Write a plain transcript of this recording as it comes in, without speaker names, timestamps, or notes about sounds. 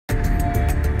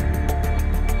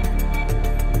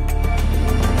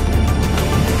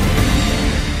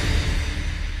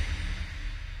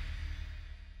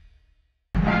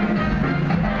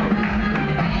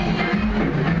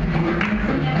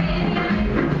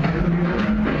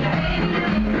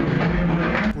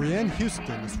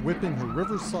Houston is whipping her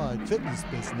Riverside fitness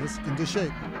business into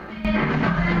shape.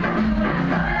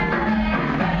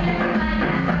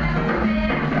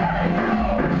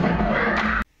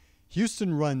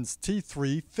 Houston runs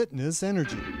T3 Fitness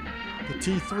Energy. The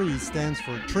T3 stands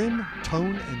for Trim,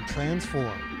 Tone, and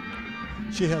Transform.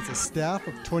 She has a staff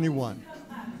of 21,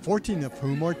 14 of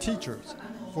whom are teachers,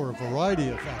 for a variety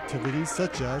of activities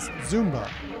such as Zumba.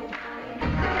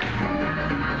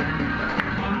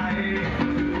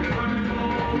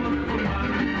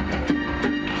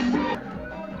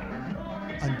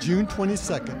 On June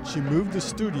 22nd, she moved the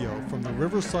studio from the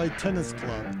Riverside Tennis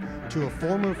Club to a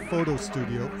former photo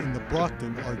studio in the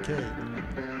Brockton arcade.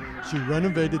 She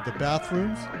renovated the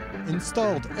bathrooms,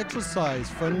 installed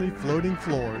exercise-friendly floating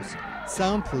floors,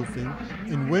 soundproofing,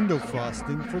 and window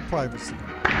frosting for privacy.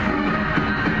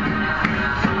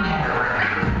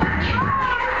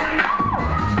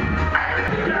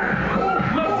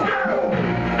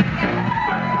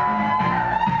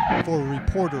 For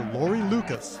reporter Lori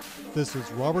Lucas, this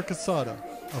is Robert Casada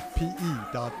of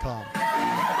PE.com.